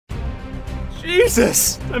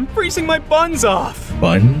Jesus! I'm freezing my buns off!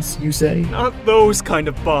 Buns, you say? Not those kind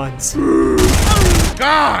of buns.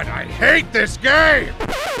 God, I hate this game!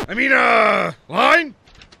 I mean, line?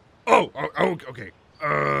 Oh, okay.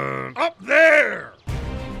 Up there!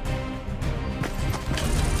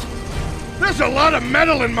 There's a lot of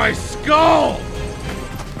metal in my skull!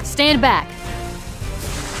 Stand back.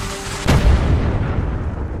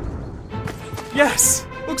 Yes!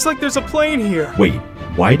 Looks like there's a plane here. Wait,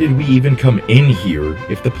 why did we even come in here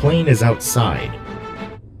if the plane is outside?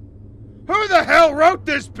 Who the hell wrote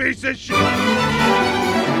this piece of shit?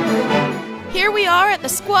 Here we are at the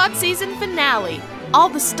squad season finale. All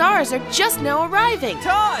the stars are just now arriving.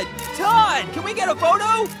 Todd, can we get a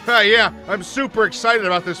photo? Yeah, I'm super excited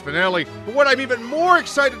about this finale, but what I'm even more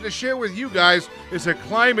excited to share with you guys is a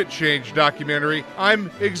climate change documentary I'm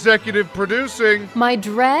executive producing. My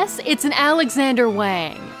dress? It's an Alexander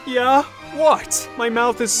Wang. Yeah? What? My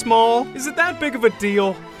mouth is small? Is it that big of a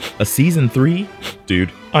deal? A season 3?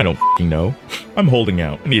 Dude, I don't f***ing know. I'm holding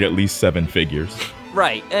out. I need at least 7 figures.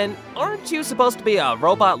 Right, and aren't you supposed to be a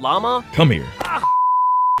robot llama? Come here.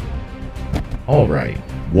 All right.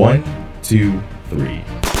 1, 2, 3.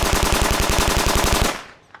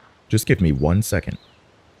 Just give me 1 second.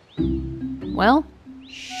 Well?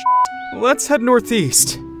 Let's head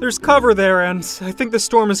northeast. There's cover there, and I think the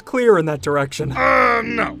storm is clear in that direction.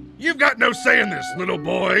 No. You've got no say in this, little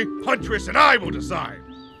boy. Huntress and I will decide.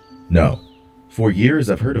 No. For years,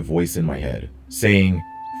 I've heard a voice in my head saying,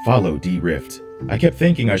 follow D-Rift. I kept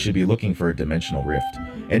thinking I should be looking for a dimensional rift,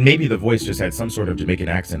 and maybe the voice just had some sort of Jamaican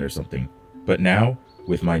accent or something. But now,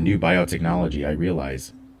 with my new biotechnology, I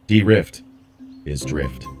realize D-Rift is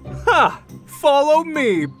drift. Ha! Follow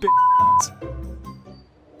me, b****s.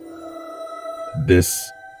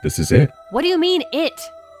 This is it. What do you mean, it?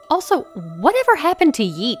 Also, whatever happened to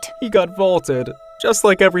Yeet? He got vaulted, just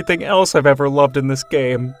like everything else I've ever loved in this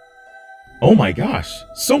game. Oh my gosh,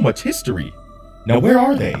 so much history. Now where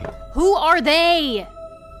are they? Who are they?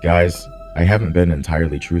 Guys, I haven't been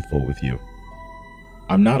entirely truthful with you.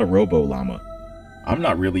 I'm not a robo-llama. I'm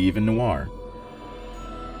not really even Noir.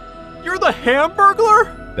 You're the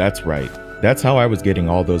Hamburglar? That's right. That's how I was getting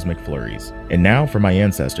all those McFlurries. And now, for my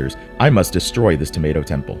ancestors, I must destroy this tomato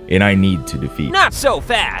temple, and I need to defeat... Not so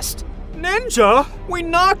fast! Ninja? We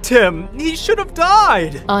knocked him! He should have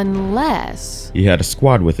died! Unless... He had a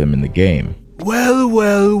squad with him in the game. Well.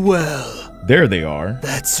 There they are.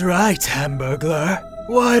 That's right, Hamburglar.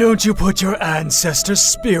 Why don't you put your ancestors'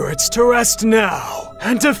 spirits to rest now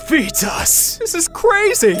and defeat us? This is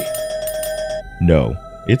crazy! No,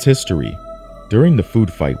 it's history. During the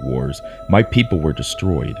food fight wars, my people were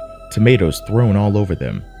destroyed, tomatoes thrown all over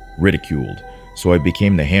them, ridiculed, so I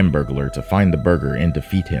became the Hamburglar to find the burger and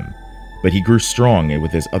defeat him. But he grew strong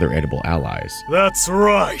with his other edible allies. That's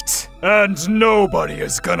right, and nobody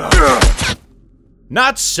is gonna...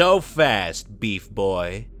 Not so fast, beef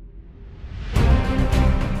boy.